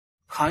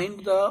Find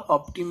the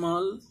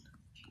optimal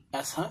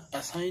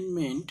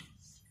assignment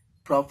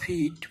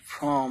profit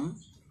from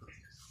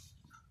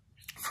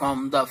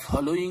the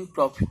following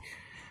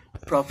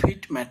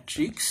profit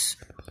matrix: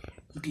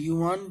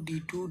 D1,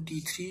 D2,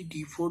 D3,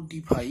 D4,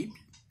 D5,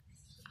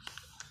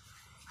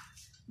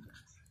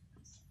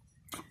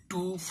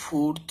 2,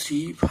 4,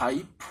 3,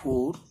 5,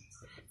 4,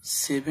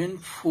 7,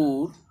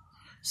 4,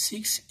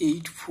 6,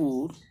 8,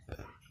 4,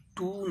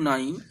 2,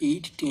 9,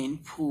 8, 10,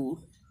 4,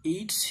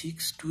 8,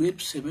 6,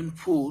 12, 7,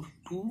 4,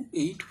 2,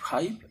 8,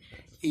 5,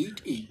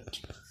 8,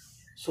 8.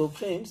 So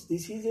friends,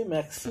 this is a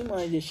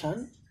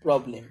maximization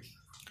problem.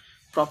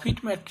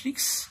 Profit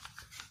matrix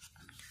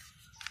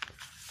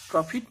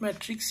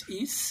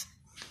is,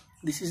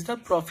 this is the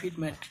profit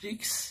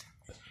matrix,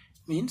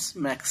 means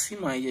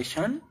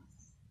maximization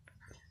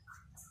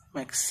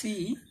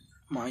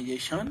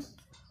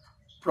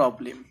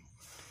problem.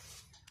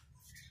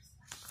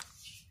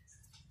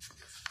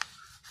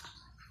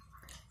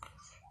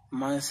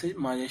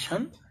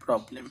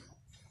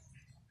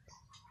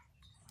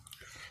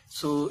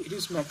 So it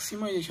is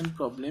maximization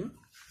problem.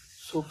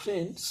 So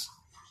friends,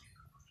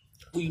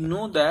 we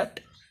know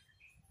that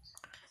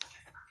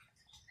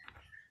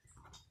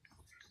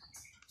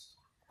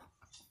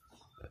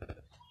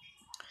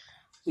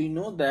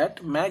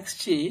max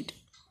z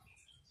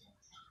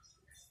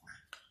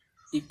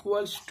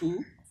equals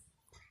to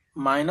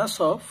minus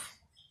of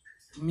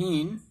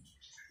mean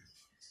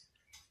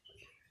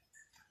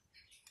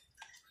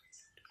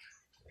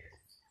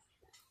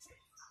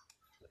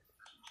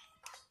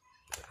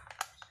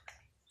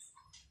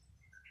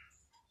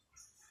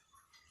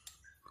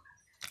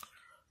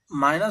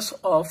minus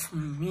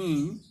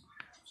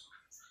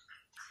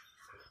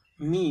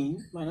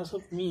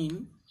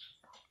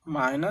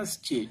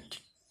z.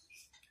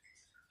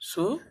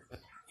 So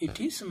it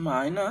is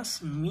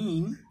minus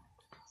mean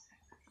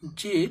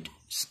z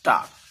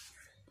star.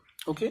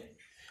 Okay,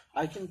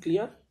 I can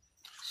clear.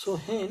 So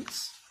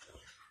hence,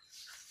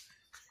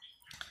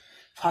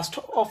 first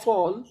of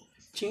all,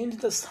 change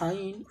the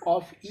sign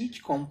of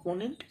each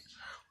component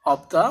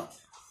of the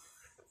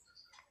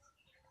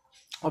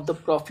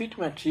profit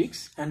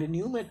matrix, and the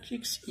new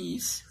matrix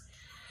is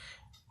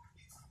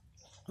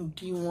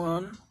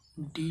D1,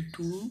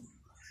 D2,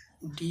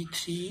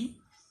 D3,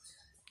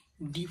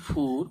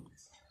 D4,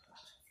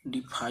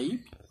 D5,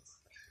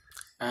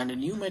 and the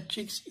new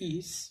matrix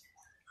is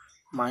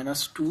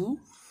minus 2,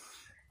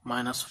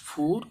 minus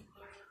 4,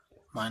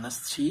 minus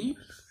 3,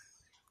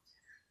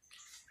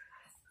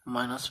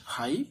 minus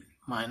 5,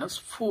 minus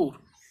 4,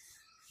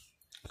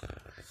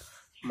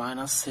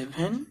 minus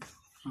 7,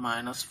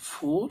 minus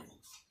 4,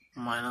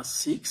 minus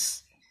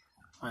 6,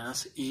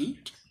 minus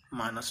 8,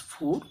 minus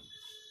 4,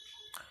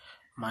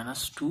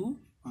 minus 2,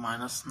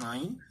 minus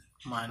 9,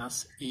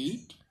 minus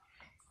 8,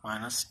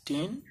 minus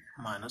 10,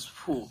 minus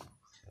 4.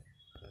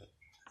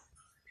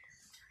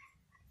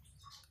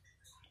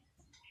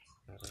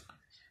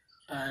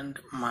 And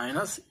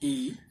minus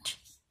 8,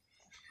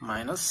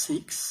 minus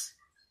 6,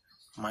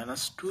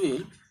 minus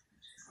 12,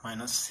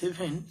 minus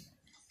 7,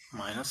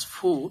 minus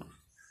 4,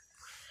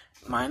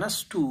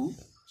 minus 2,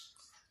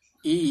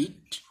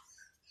 8,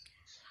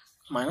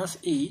 minus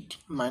 8,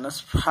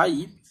 minus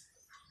 5,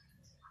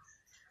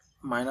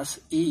 minus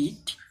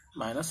 8,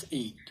 minus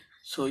 8.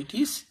 So it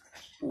is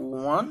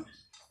 1,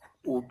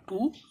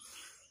 O2,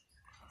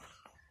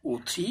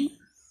 O3,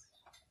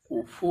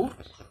 O4,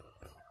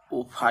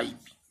 O5.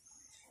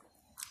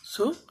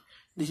 So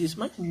this is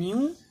my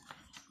new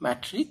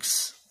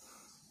matrix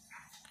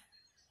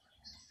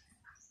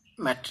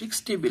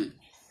table.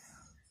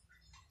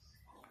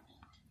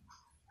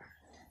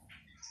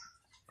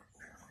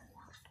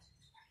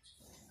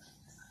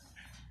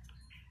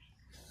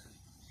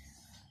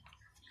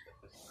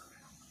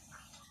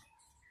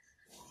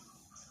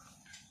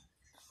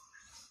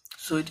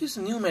 So it is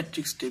new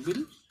matrix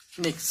table.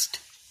 Next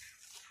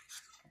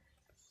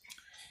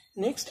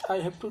I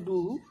have to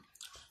do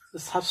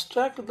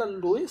subtract the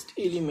lowest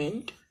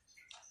element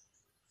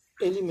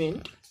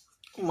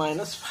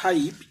minus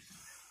 5,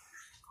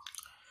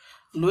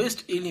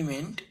 lowest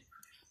element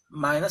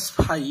minus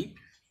 5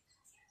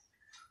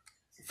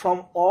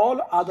 from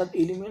all other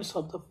elements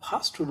of the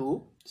first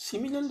row.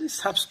 Similarly,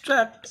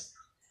 subtract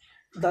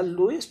the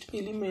lowest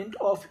element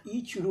of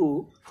each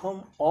row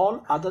from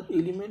all other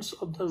elements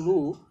of the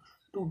row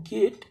to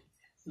get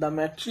the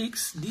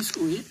matrix. This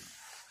way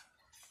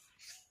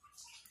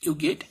you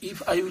get,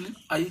 if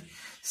I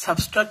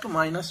subtract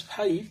minus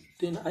 5,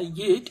 then I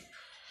get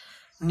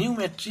new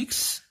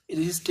matrix. It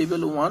is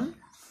table 1.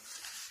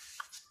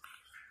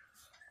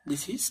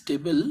 This is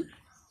table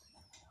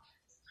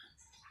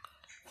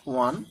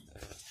 1.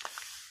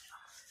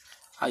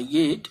 I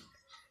get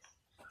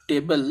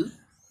table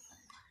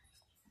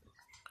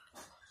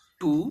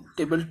 2.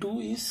 Table 2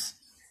 is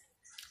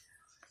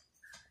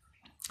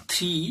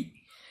 3,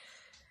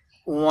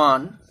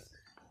 1,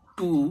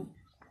 2,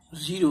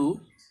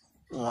 0,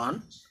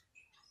 1,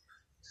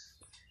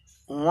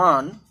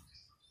 1,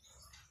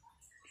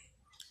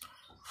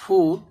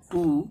 4,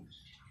 2,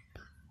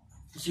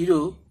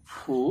 0,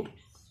 4,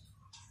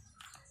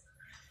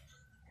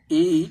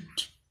 8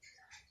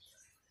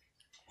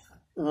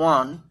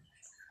 1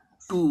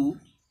 2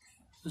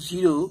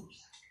 0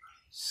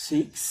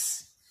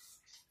 6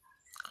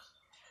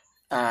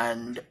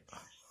 and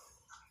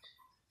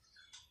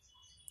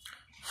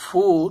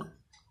 4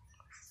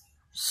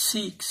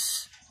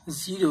 6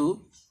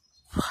 0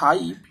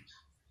 5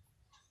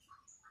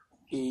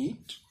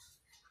 8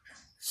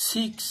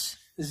 6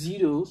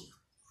 0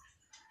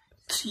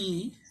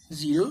 3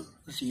 0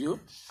 0.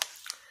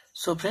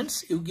 So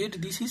friends, you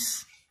get this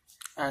is,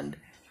 and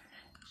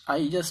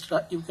I just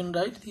you can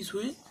write this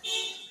way.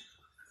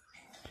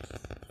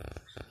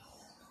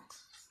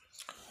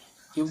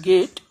 You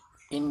get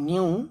a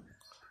new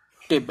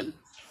table.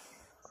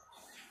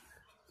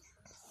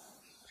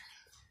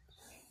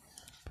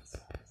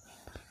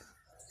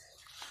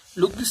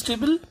 Look this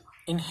table.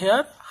 In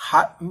here,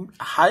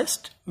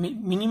 highest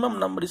minimum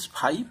number is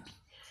 5,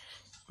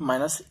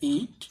 minus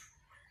 8,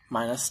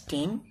 minus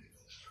 10,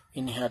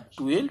 in here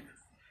 12,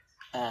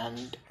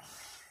 and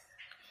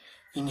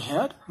in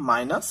here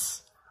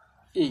minus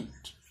 8.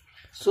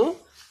 So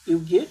you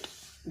get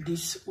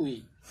this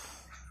way.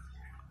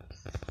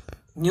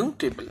 New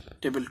table,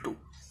 table 2.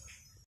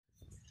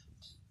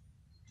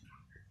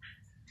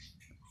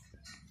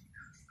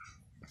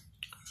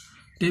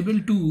 Table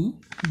 2,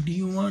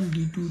 D1,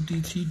 D2,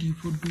 D3,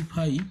 D4,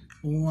 D5,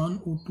 O1,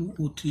 O2,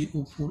 O3,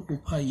 O4,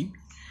 O5,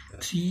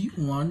 3,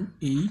 1,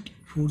 8,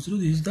 4, 0.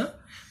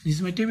 This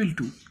is my table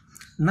 2.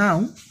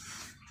 Now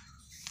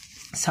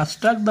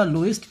subtract the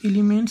lowest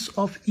elements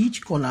of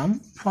each column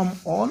from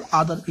all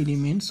other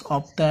elements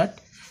of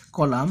that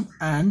column,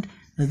 and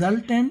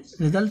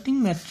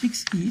resulting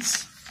matrix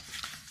is.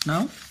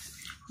 Now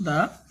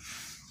the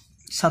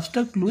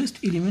subtract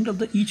lowest element of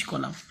the each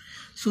column.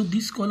 So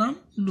this column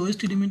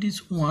lowest element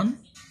is 1.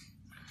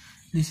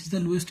 This is the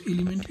lowest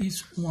element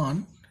is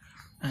 1,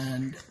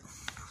 and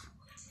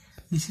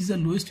this is the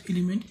lowest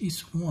element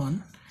is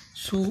 1.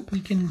 So we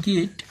can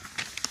get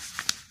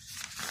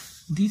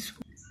this.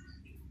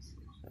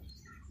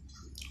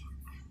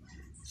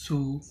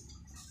 So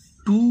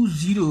 2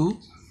 0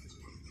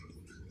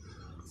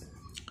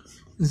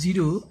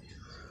 0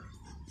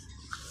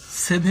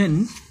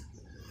 7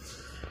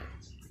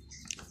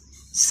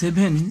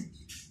 7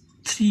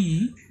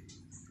 3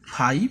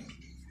 5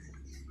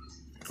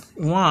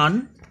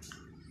 1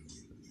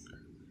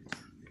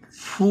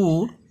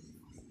 4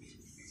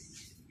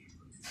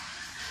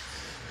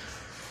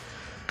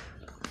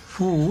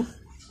 4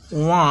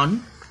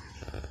 1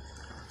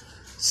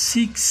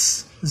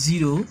 6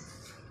 0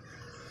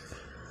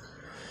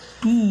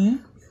 2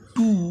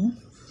 2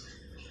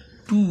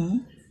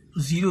 2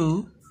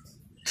 0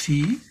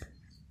 3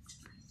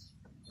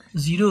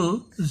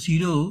 0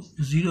 0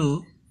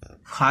 0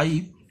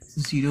 5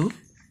 0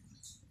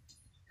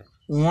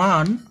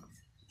 1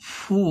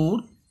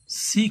 4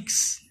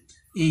 6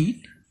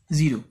 8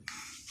 0.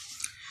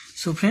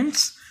 So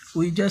friends,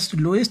 we just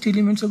lowest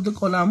elements of the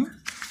column.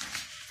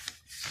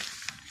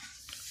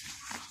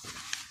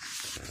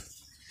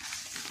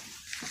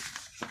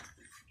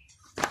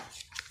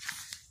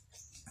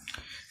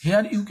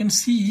 Here you can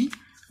see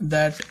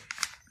that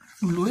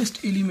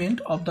lowest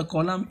element of the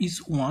column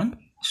is 1,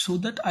 so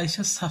that I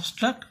shall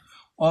subtract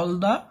all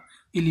the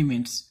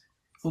elements.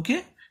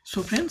 Okay,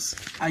 so friends,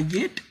 I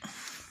get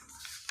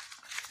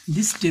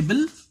this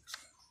table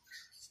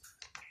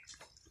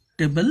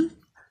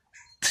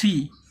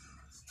 3,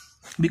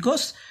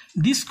 because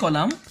this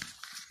column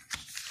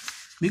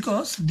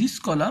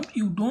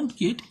you don't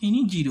get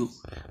any 0.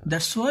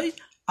 That's why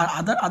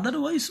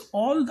otherwise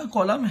all the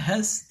column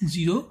has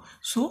 0,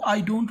 so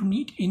I don't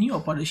need any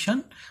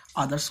operation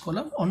others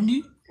column,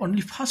 only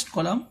first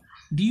column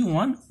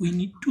D1 we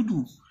need to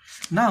do.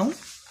 Now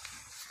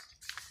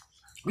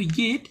we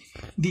get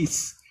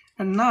this,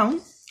 and now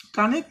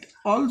connect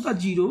all the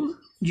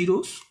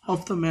zeros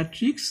of the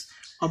matrix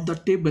of the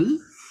table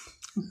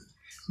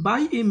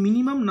by a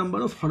minimum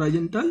number of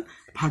horizontal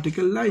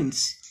vertical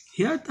lines.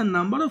 Here the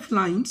number of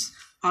lines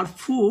are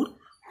 4,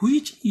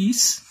 which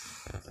is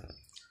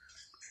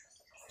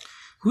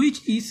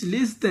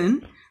less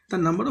than the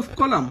number of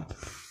column.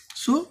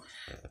 So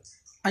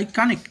I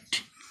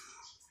connect.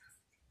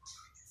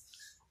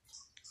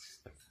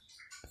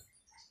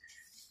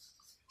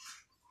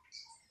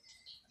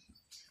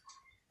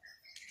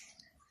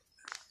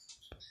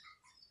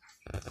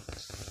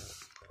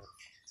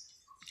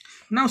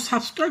 Now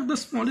subtract the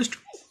smallest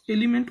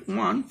element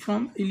 1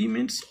 from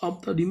elements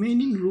of the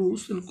remaining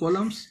rows and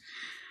columns.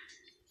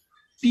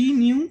 P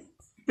new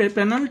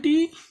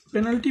penalty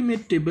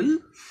made table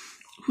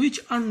which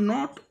are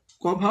not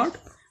covered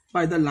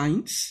by the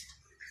lines.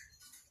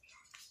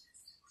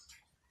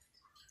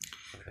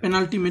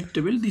 Penalty made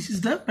table. This is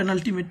the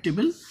penalty made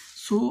table.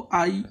 So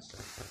I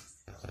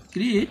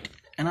create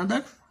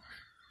another,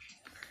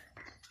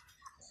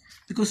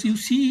 because you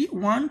see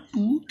 1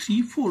 2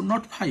 3 4,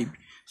 not 5.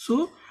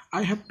 So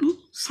I have to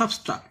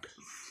subtract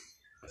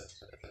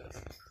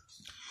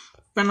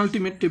penalty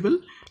made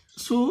table.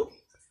 So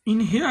in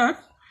here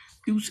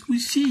we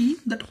see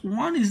that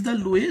 1 is the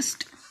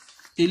lowest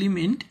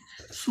element,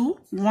 So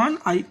 1,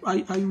 I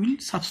will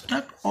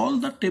subtract all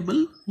the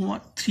table.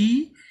 1,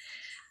 3,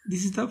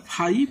 this is the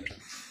 5,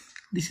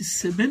 this is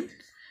 7,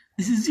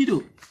 this is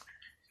 0,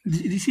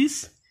 this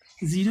is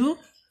 0,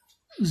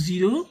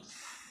 0,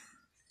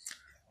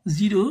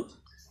 0,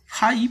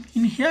 5.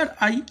 In here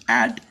I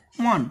add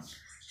 1,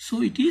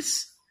 so it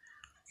is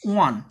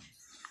 1.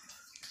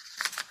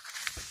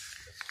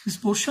 This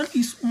portion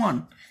is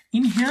 1.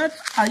 In here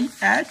I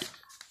add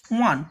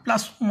 1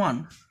 plus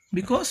 1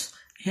 because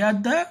here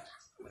the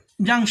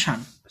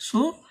junction.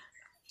 So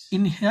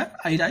in here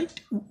I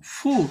write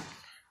 4.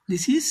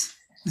 This is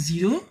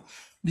 0,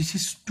 this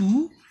is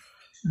 2,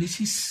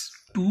 this is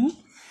 2,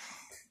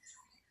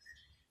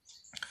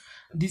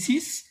 this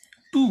is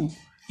 2.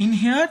 In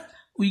here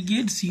we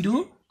get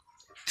 0,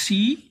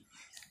 3,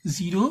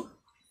 0,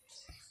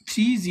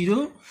 3,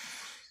 0,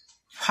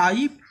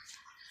 5,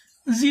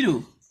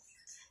 0,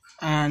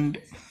 and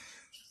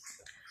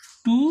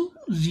 2,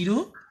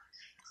 0,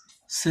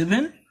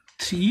 7,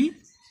 3,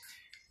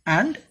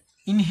 and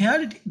in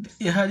here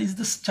is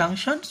this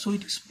junction, so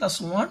it is plus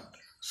 1,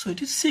 so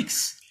it is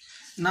 6.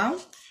 Now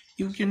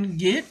you can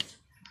get,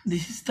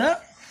 this is the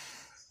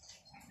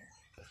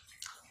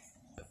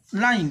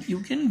line you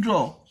can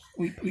draw.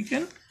 We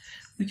can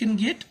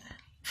get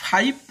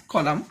 5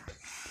 column.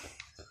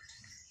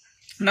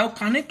 Now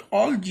connect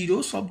all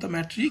zeros of the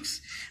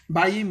matrix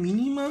by a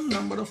minimum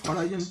number of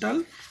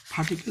horizontal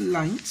vertical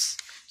lines.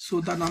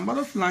 So the number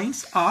of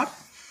lines are,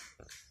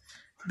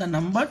 the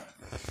number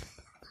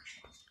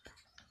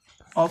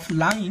of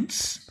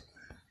lines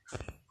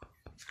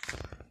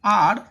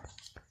are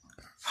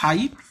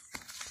 5.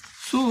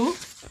 So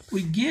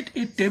we get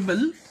a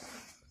table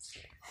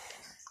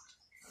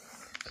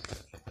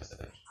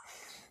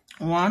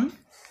 1,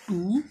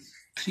 2,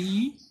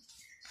 3,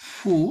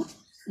 4,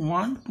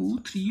 1, 2,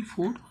 3,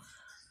 4,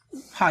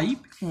 5,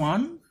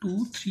 1,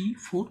 2, 3,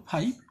 4,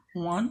 5,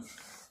 1,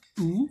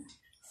 2,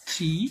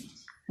 3,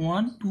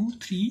 1, 2,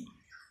 3,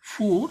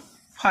 4,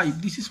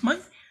 5. This is my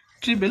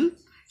table.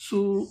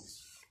 So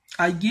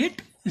I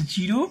get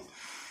 0,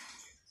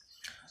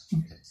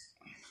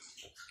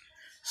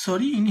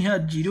 sorry, in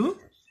here 0,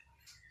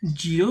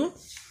 0,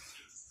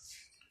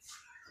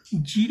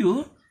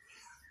 0,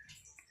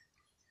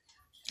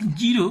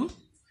 0,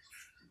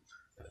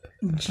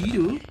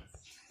 0,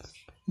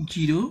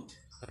 0,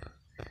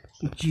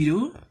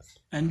 0,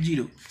 and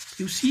 0.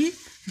 You see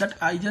that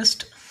I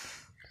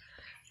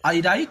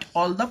write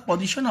all the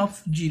position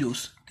of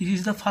zeros. This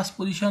is the first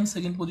position,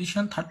 second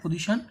position, third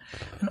position,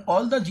 and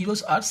all the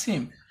zeros are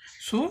same.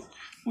 So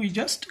we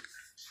just,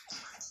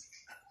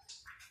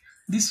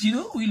 this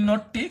 0 will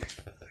not take.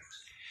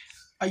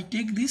 I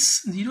take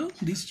this 0,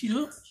 this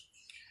 0,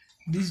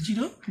 this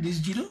 0, this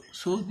 0.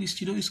 So this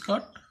 0 is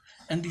cut,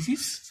 and this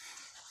is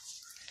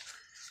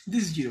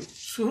this 0.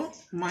 So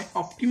my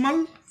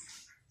optimal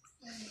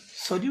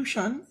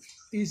solution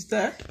is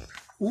that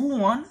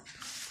O1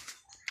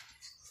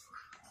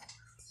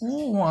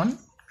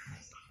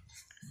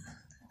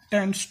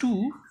 tends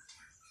to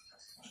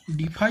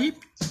D5,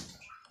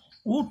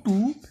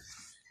 O2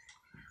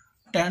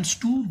 tends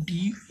to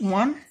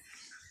D1,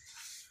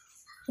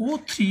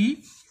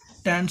 O3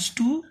 tends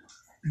to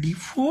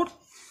D4,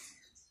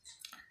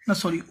 no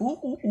sorry,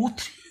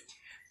 O3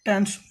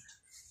 tends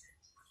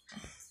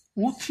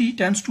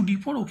to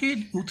D4, okay,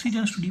 O3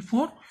 tends to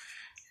D4,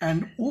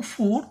 and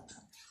O4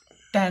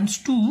 tends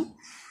to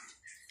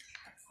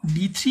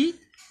D3,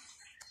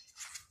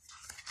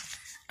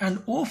 and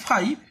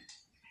O5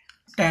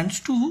 tends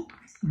to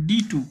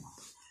D2.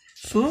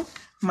 So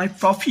my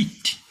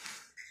profit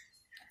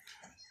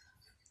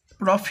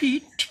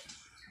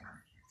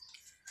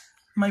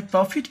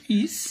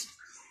is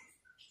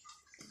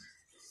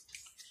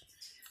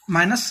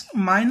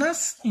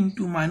minus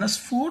into minus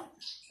 4,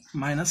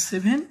 minus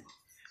 7,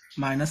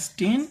 minus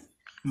 10,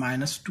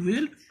 minus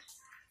 12,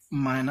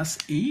 minus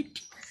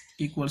 8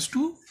 equals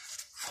to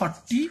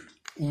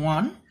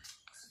 41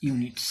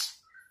 units.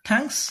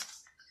 Thanks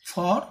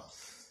for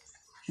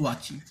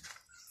watching.